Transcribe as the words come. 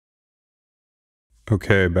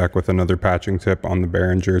Okay, back with another patching tip on the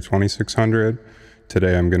Behringer 2600.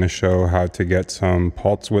 Today I'm going to show how to get some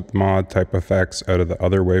pulse width mod type effects out of the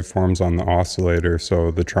other waveforms on the oscillator. So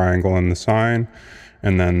the triangle and the sine,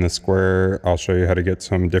 and then the square, I'll show you how to get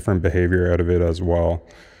some different behavior out of it as well.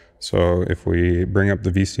 So if we bring up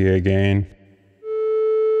the VCA gain,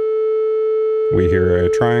 we hear a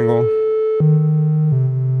triangle.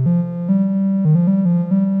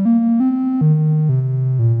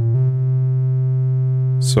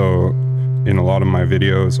 So in a lot of my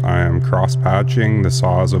videos, I am cross-patching the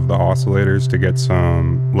saws of the oscillators to get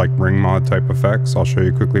some like ring mod type effects. I'll show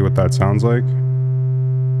you quickly what that sounds like.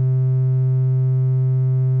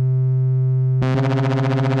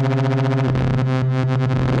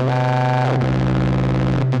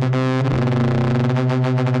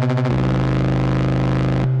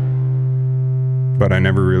 But I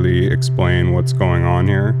never really explain what's going on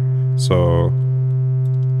here. So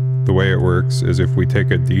the way it works is if we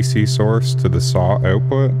take a DC source to the saw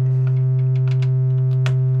output,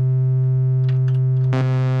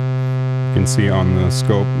 you can see on the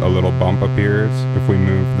scope a little bump appears if we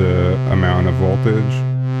move the amount of voltage.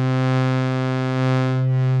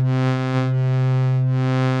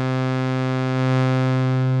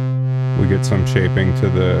 We get some shaping to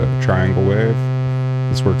the triangle wave.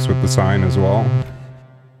 This works with the sine as well.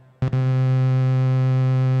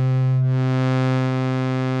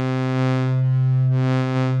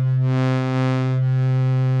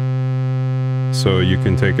 So you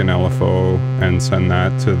can take an LFO and send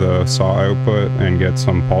that to the saw output and get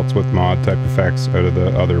some pulse width mod type effects out of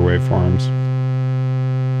the other waveforms.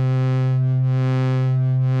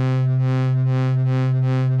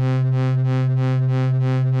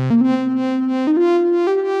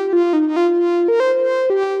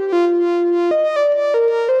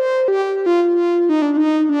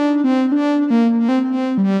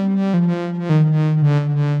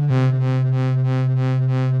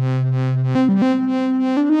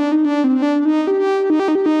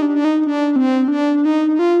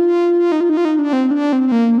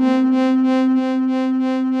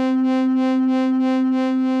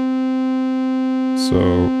 So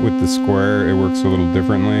with the square, it works a little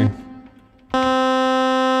differently.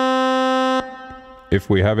 If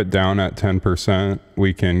we have it down at 10%,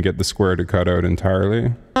 we can get the square to cut out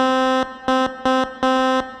entirely. But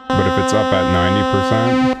if it's up at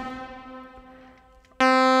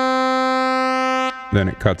 90%, then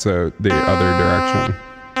it cuts out the other direction.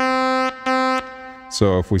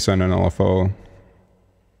 So if we send an LFO,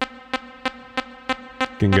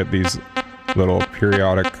 you can get these little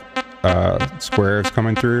periodic squares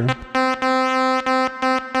coming through.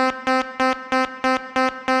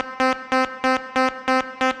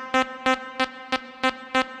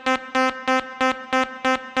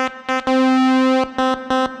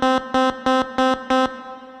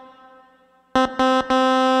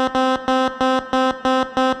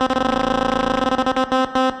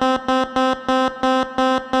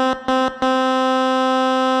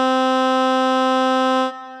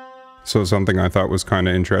 So something I thought was kind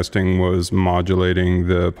of interesting was modulating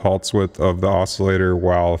the pulse width of the oscillator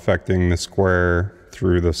while affecting the square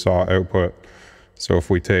through the saw output. So if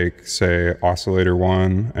we take, say, oscillator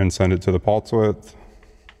 1 and send it to the pulse width,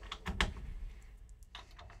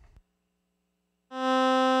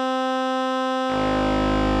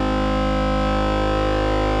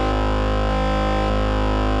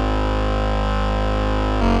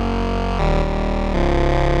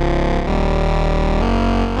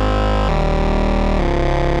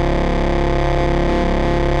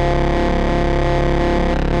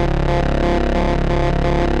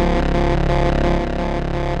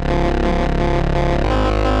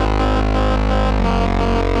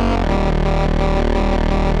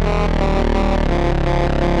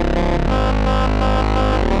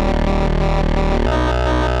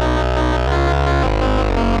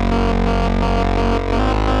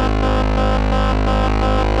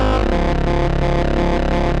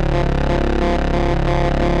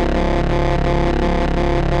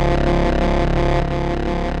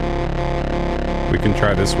 we can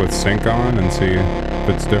try this with sync on and see if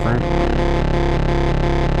it's different.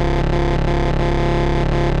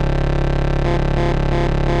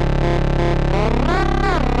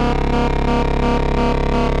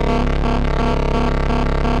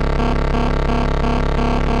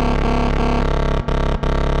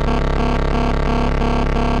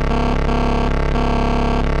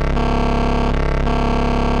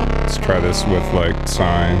 Let's try this with like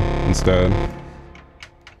sine instead.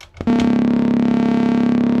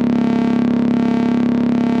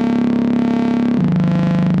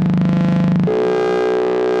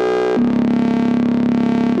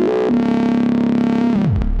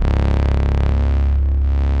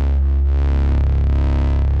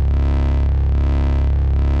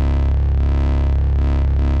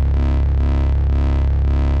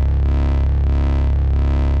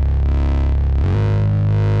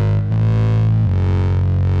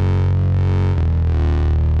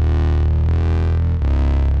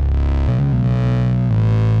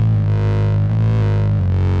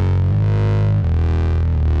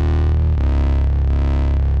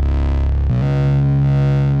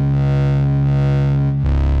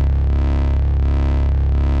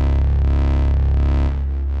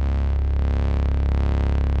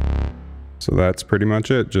 So that's pretty much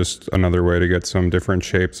it. Just another way to get some different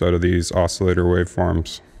shapes out of these oscillator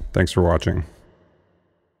waveforms. Thanks for watching.